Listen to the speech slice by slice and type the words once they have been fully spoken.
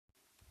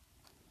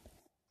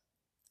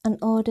An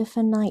order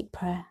for night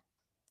prayer,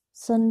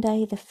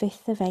 Sunday the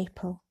 5th of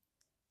April,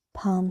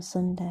 Palm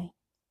Sunday.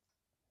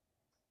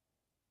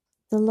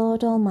 The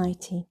Lord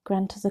Almighty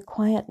grant us a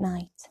quiet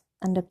night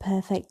and a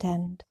perfect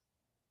end.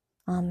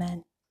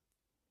 Amen.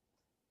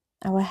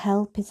 Our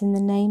help is in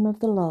the name of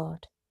the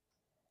Lord,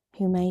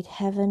 who made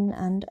heaven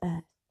and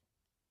earth.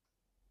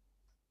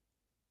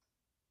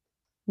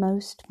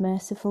 Most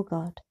merciful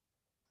God,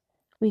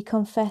 we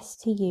confess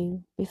to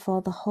you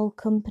before the whole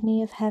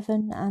company of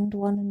heaven and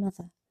one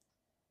another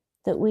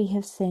that we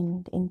have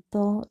sinned in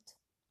thought,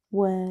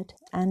 word,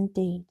 and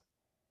deed,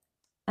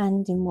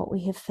 and in what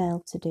we have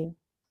failed to do.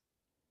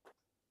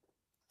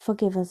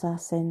 Forgive us our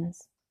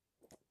sins,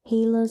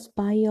 heal us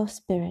by your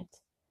Spirit,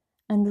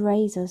 and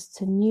raise us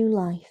to new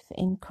life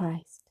in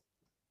Christ.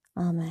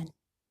 Amen.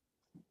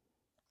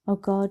 O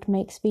God,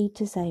 make speed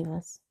to save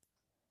us.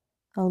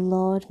 O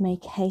Lord,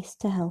 make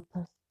haste to help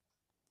us.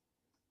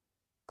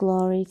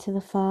 Glory to the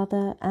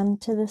Father,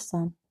 and to the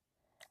Son,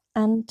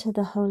 and to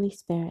the Holy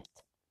Spirit,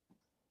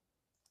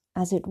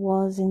 as it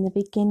was in the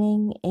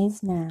beginning,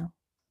 is now,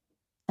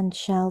 and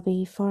shall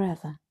be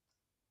forever.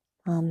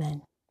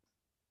 Amen.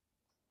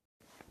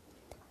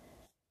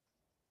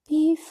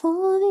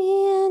 Before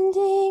the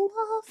ending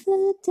of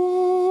the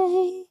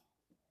day,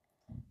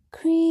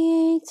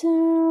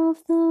 Creator of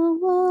the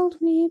world,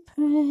 we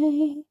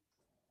pray,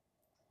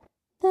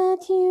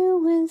 that you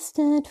with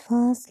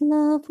steadfast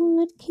love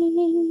would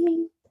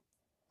keep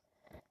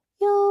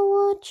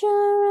your watch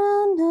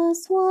around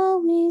us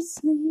while we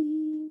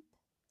sleep.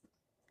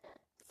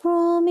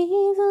 From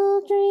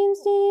evil dreams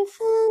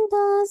defend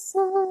our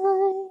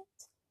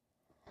sight,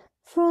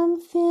 from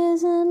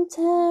fears and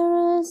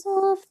terrors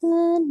of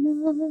the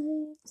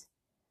night.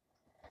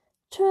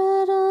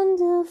 Tread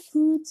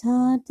underfoot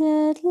our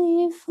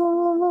deadly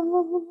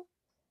foe,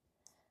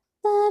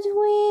 that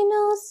we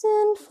no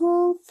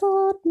sinful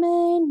thought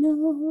may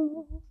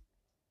know.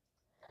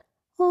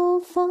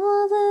 O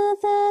Father,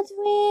 that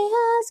we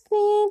ask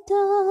be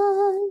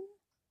done,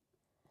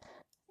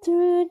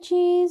 through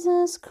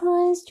Jesus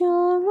Christ,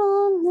 your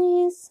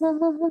only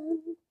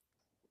Son,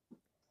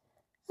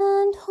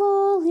 and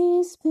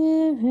Holy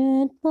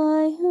Spirit,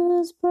 by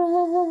whose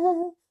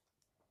breath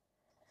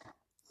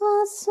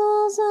our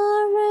souls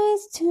are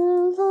raised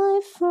to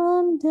life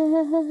from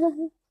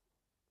death.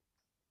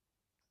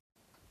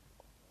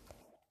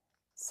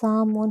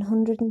 Psalm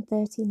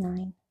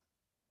 139.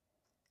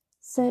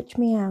 Search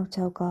me out,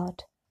 O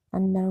God,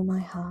 and know my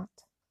heart.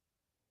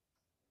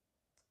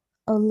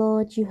 O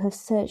Lord, you have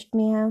searched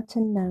me out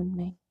and known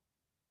me.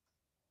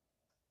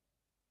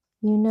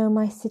 You know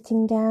my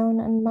sitting down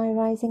and my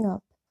rising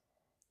up.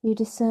 You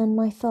discern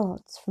my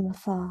thoughts from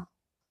afar.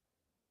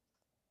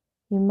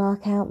 You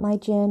mark out my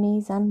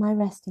journeys and my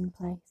resting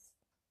place,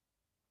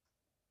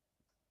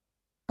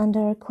 and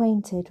are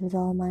acquainted with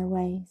all my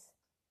ways.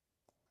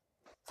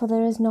 For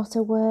there is not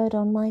a word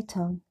on my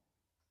tongue.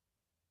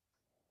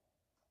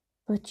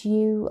 But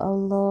you, O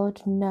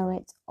Lord, know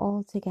it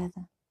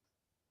altogether.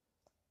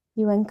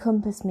 You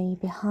encompass me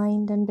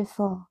behind and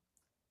before,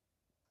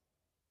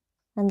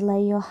 and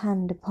lay your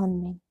hand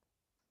upon me.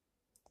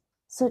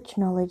 Such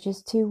knowledge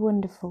is too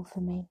wonderful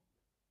for me,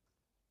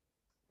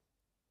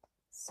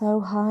 so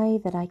high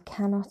that I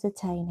cannot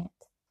attain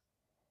it.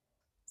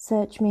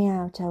 Search me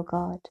out, O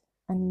God,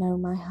 and know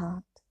my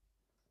heart.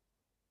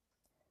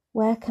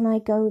 Where can I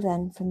go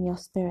then from your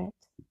Spirit?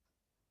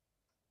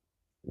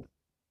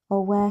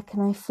 Or where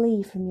can I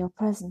flee from your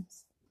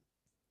presence?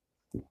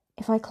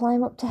 If I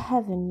climb up to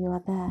heaven, you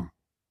are there.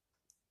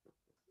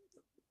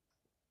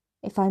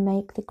 If I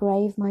make the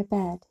grave my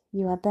bed,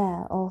 you are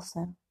there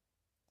also.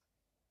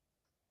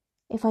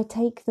 If I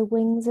take the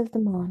wings of the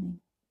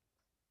morning,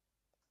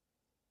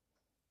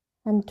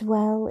 and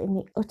dwell in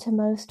the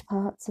uttermost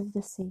parts of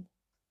the sea,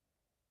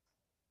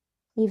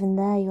 even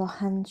there your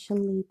hand shall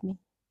lead me.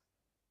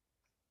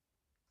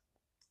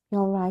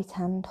 Your right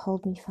hand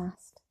hold me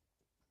fast.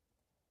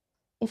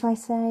 If I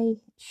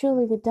say,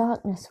 surely the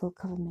darkness will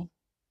cover me,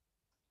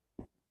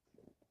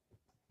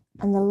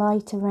 and the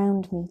light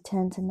around me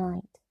turn to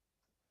night,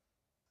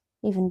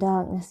 even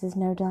darkness is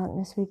no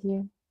darkness with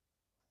you.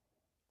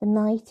 The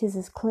night is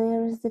as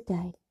clear as the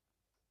day.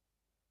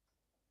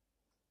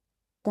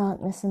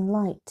 Darkness and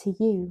light to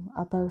you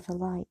are both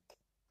alike.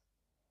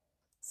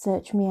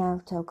 Search me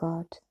out, O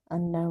God,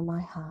 and know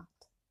my heart.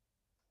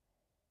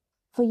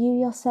 For you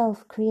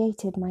yourself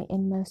created my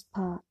inmost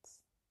parts.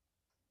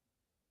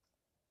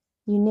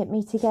 You knit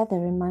me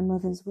together in my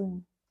mother's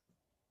womb.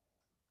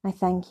 I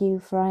thank you,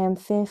 for I am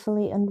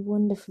fearfully and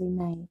wonderfully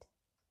made.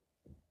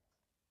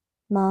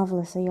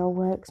 Marvellous are your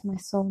works, my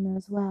soul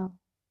knows well.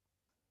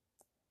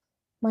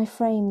 My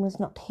frame was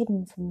not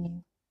hidden from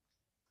you,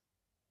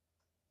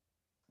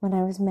 when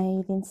I was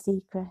made in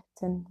secret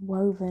and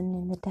woven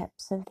in the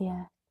depths of the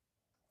earth.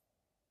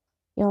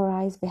 Your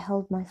eyes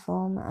beheld my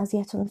form as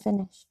yet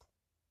unfinished.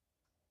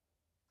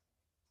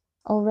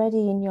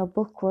 Already in your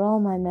book were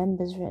all my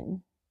members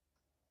written,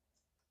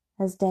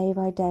 as day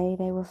by day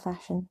they were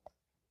fashioned,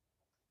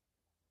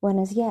 when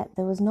as yet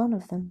there was none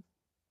of them.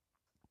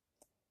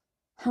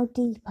 How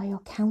deep are your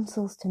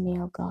counsels to me,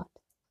 O God!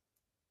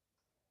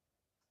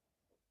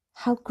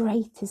 How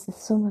great is the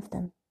sum of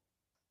them!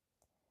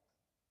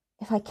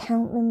 If I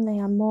count them, they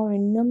are more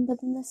in number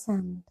than the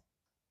sand.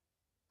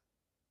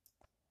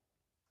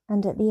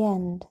 And at the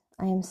end,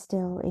 I am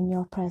still in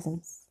your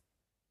presence.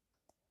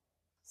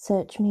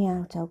 Search me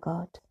out, O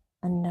God,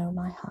 and know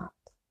my heart.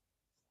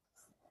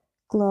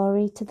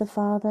 Glory to the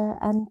Father,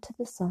 and to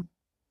the Son,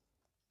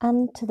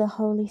 and to the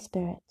Holy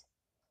Spirit,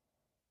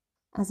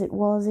 as it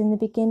was in the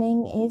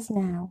beginning, is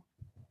now,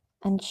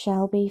 and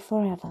shall be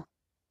forever.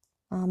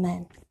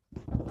 Amen.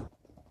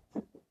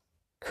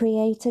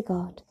 Creator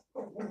God,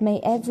 may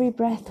every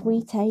breath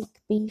we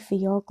take be for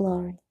your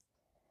glory.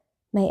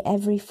 May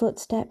every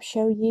footstep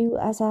show you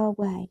as our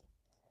way,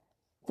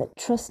 that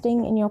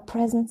trusting in your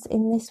presence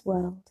in this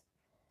world,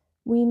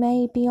 we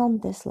may,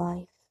 beyond this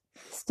life,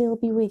 still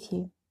be with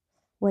you,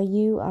 where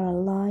you are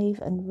alive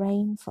and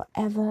reign for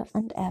ever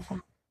and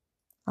ever.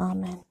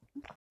 Amen.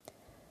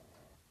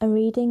 A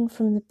reading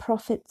from the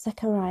prophet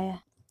Zechariah,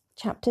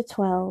 chapter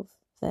 12,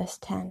 verse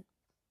 10.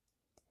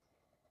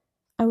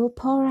 I will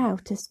pour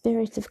out a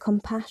spirit of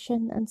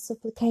compassion and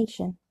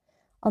supplication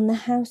on the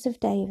house of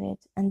David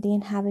and the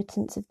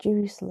inhabitants of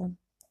Jerusalem,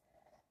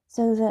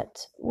 so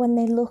that, when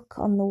they look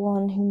on the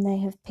one whom they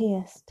have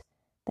pierced,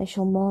 they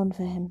shall mourn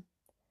for him,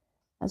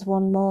 as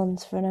one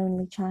mourns for an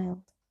only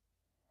child,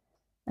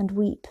 and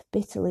weep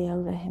bitterly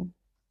over him,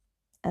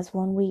 as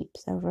one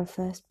weeps over a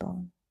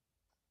firstborn.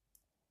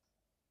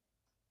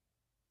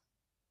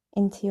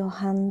 Into your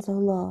hands, O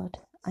Lord,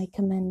 I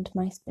commend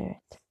my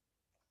spirit.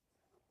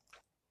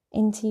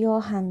 Into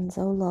your hands,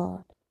 O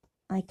Lord,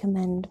 I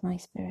commend my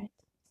spirit.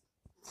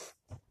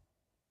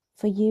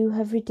 For you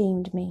have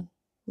redeemed me,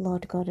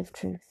 Lord God of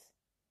truth.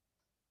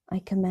 I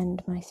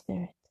commend my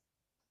spirit.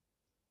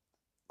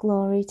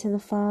 Glory to the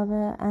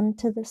Father, and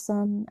to the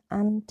Son,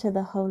 and to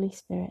the Holy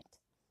Spirit.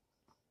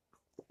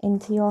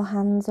 Into your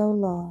hands, O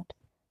Lord,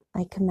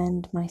 I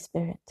commend my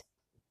spirit.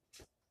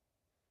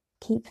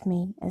 Keep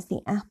me as the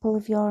apple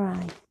of your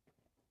eye.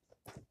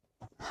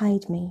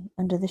 Hide me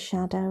under the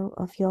shadow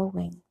of your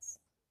wings.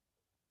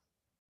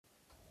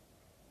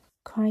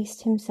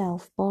 Christ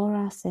himself bore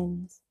our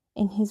sins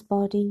in his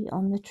body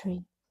on the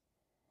tree,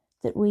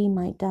 that we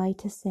might die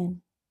to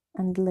sin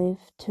and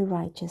live to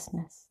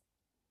righteousness.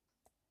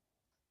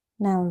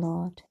 Now,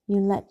 Lord,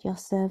 you let your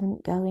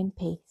servant go in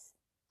peace.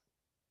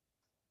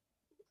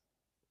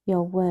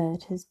 Your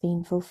word has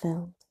been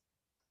fulfilled.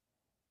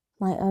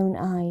 My own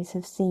eyes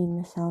have seen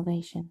the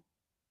salvation,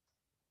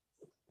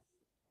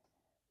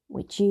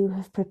 which you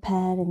have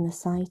prepared in the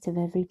sight of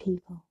every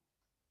people,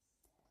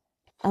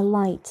 a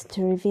light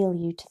to reveal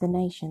you to the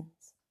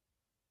nations,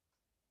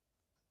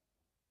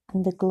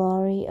 and the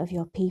glory of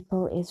your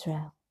people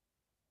Israel.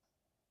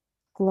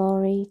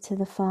 Glory to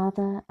the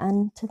Father,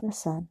 and to the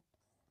Son,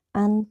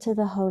 and to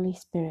the Holy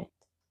Spirit,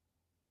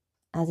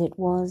 as it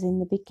was in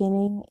the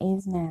beginning,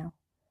 is now,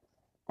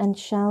 and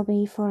shall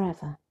be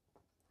forever.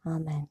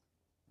 Amen.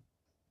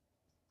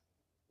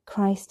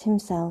 Christ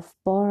himself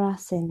bore our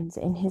sins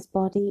in his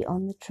body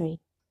on the tree,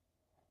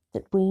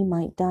 that we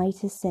might die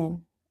to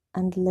sin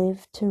and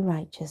live to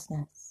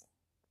righteousness.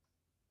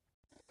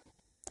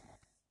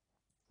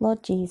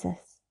 Lord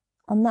Jesus,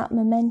 on that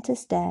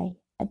momentous day,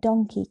 a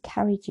donkey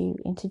carried you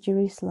into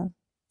Jerusalem.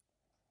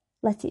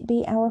 Let it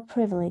be our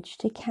privilege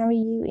to carry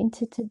you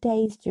into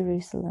today's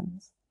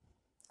Jerusalems,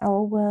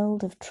 our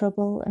world of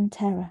trouble and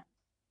terror.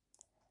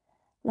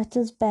 Let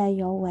us bear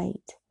your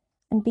weight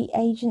and be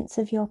agents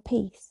of your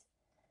peace,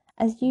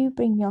 as you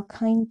bring your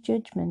kind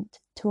judgment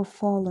to a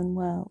fallen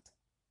world.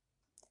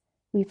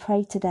 We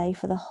pray today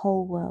for the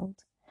whole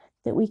world,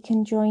 that we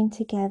can join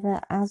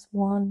together as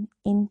one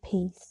in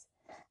peace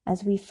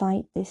as we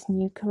fight this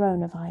new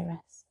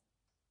coronavirus.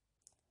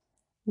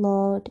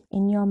 Lord,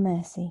 in your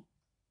mercy,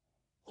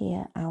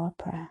 hear our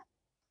prayer.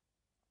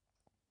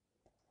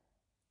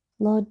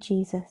 Lord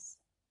Jesus,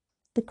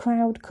 the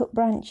crowd cut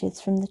branches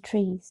from the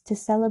trees to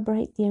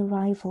celebrate the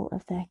arrival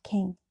of their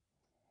King.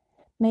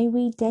 May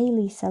we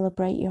daily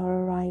celebrate your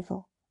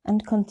arrival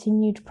and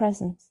continued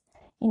presence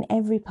in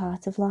every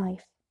part of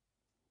life.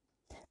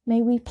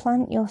 May we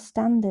plant your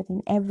standard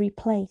in every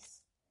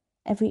place,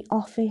 every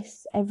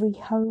office, every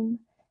home,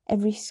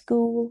 every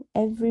school,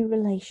 every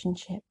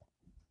relationship.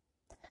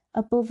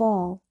 Above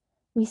all,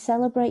 we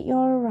celebrate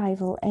your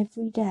arrival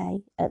every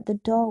day at the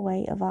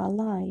doorway of our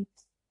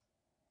lives.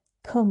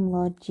 Come,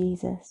 Lord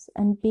Jesus,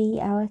 and be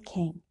our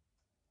King.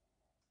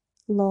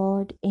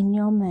 Lord, in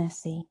your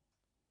mercy,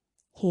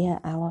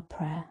 hear our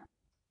prayer.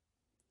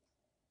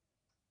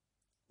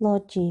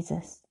 Lord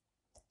Jesus,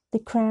 the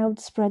crowd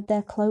spread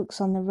their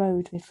cloaks on the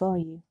road before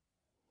you.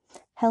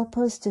 Help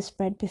us to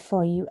spread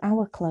before you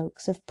our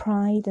cloaks of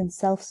pride and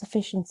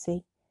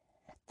self-sufficiency,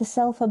 the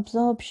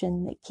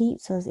self-absorption that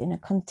keeps us in a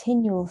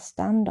continual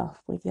standoff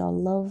with your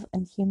love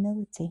and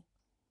humility.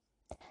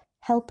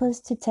 Help us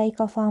to take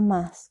off our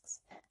masks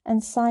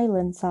and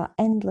silence our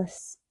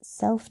endless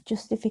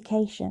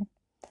self-justification,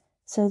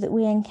 so that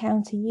we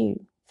encounter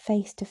you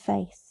face to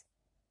face,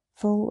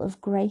 full of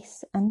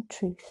grace and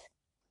truth.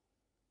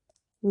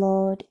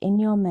 Lord, in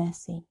your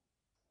mercy,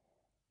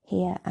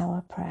 hear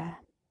our prayer.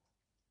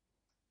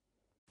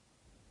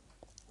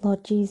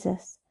 Lord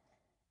Jesus,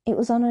 it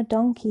was on a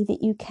donkey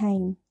that you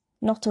came,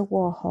 not a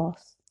war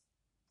horse.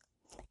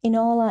 In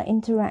all our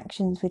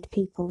interactions with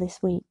people this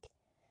week,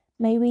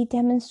 may we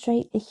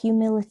demonstrate the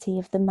humility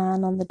of the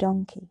man on the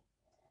donkey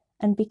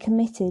and be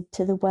committed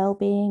to the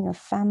well-being of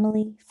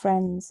family,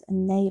 friends,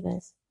 and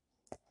neighbours.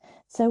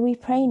 So we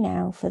pray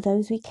now for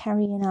those we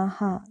carry in our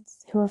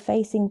hearts who are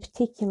facing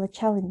particular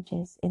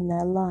challenges in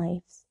their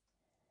lives.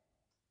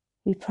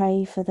 We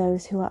pray for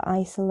those who are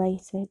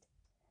isolated,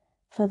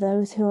 for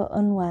those who are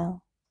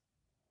unwell,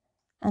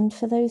 and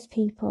for those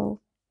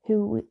people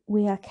who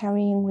we are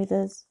carrying with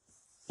us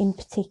in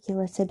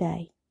particular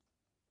today.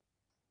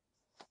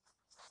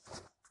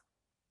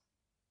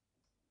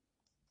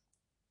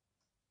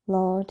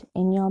 Lord,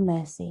 in your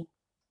mercy,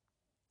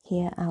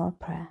 hear our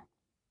prayer.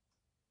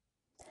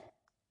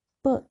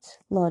 But,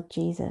 Lord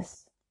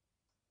Jesus,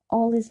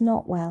 all is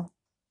not well.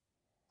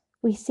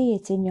 We see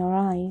it in your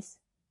eyes.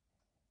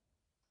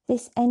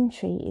 This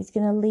entry is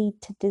going to lead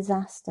to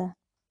disaster,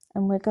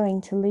 and we're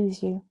going to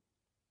lose you.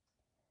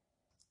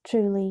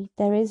 Truly,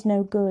 there is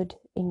no good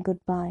in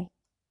goodbye.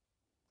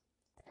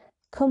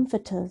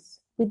 Comfort us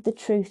with the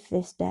truth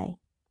this day,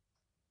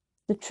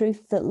 the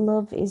truth that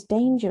love is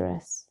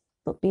dangerous,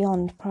 but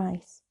beyond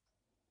price.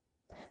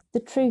 The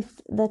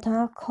truth that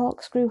our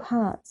corkscrew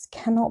hearts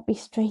cannot be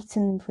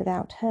straightened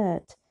without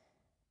hurt,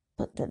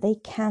 but that they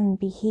can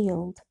be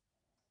healed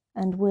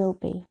and will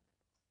be.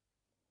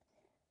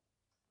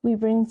 We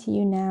bring to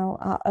you now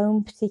our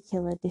own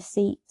particular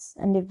deceits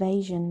and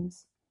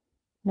evasions,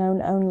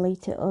 known only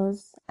to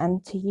us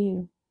and to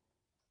you.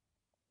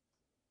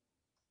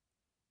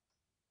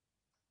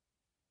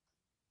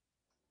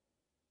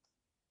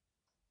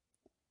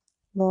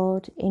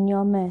 Lord, in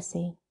your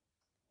mercy,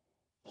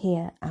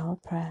 hear our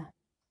prayer.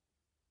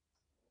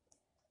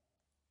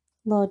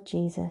 Lord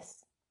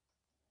Jesus,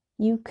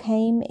 you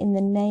came in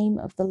the name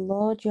of the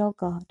Lord your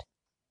God.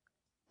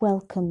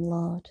 Welcome,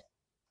 Lord.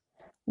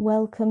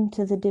 Welcome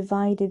to the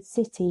divided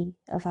city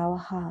of our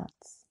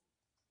hearts.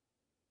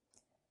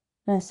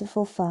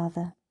 Merciful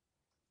Father,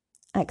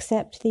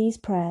 accept these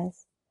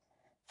prayers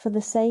for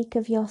the sake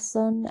of your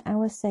Son,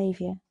 our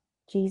Saviour,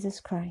 Jesus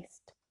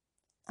Christ.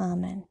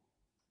 Amen.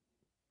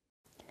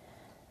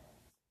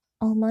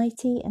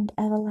 Almighty and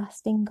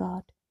everlasting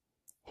God,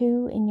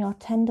 who in your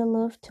tender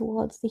love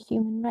towards the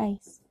human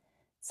race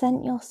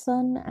sent your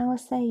Son, our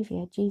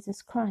Saviour,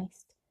 Jesus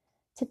Christ,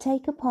 to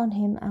take upon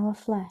him our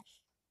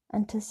flesh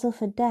and to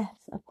suffer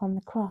death upon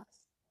the cross,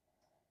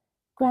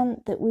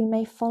 grant that we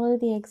may follow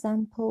the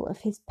example of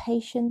his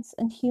patience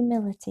and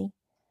humility,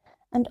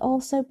 and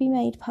also be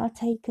made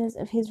partakers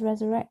of his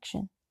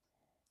resurrection,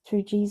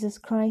 through Jesus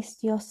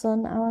Christ, your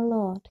Son, our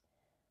Lord,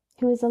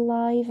 who is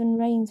alive and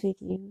reigns with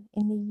you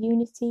in the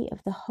unity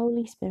of the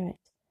Holy Spirit,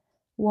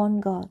 one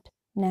God,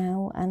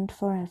 now and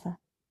forever.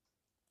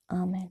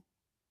 Amen.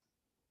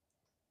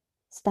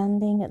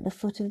 Standing at the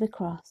foot of the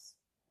cross,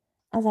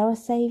 as our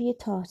Saviour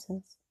taught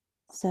us,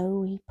 so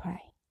we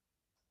pray.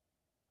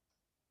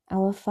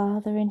 Our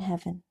Father in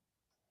heaven,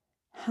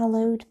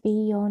 hallowed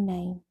be your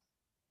name.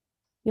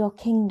 Your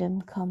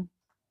kingdom come.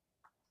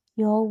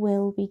 Your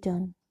will be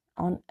done,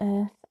 on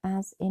earth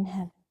as in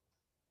heaven.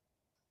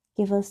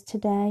 Give us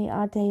today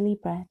our daily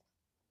bread.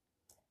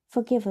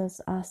 Forgive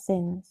us our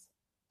sins,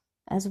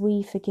 as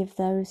we forgive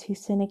those who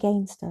sin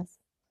against us.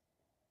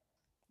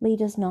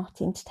 Lead us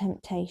not into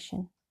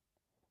temptation,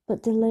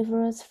 but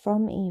deliver us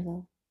from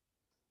evil.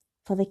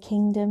 For the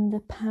kingdom,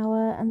 the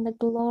power, and the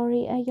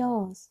glory are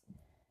yours,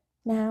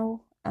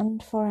 now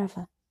and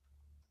forever.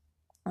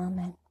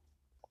 Amen.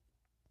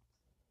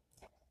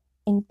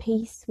 In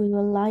peace we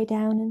will lie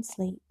down and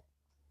sleep.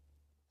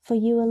 For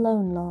you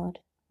alone, Lord,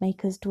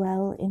 make us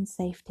dwell in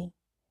safety.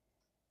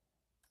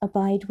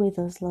 Abide with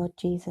us, Lord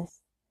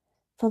Jesus,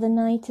 for the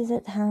night is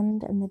at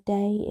hand and the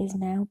day is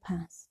now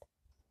past.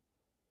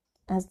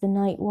 As the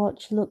night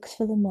watch looks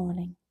for the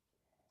morning,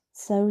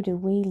 so do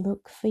we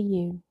look for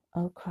you,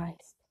 O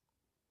Christ.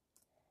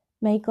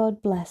 May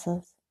God bless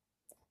us,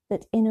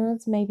 that in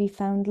us may be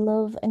found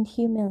love and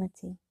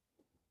humility,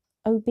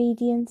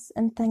 obedience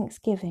and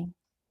thanksgiving,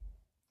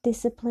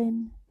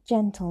 discipline,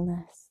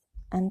 gentleness,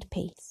 and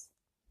peace.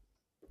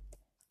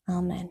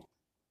 Amen.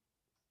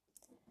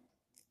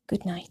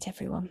 Good night,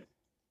 everyone.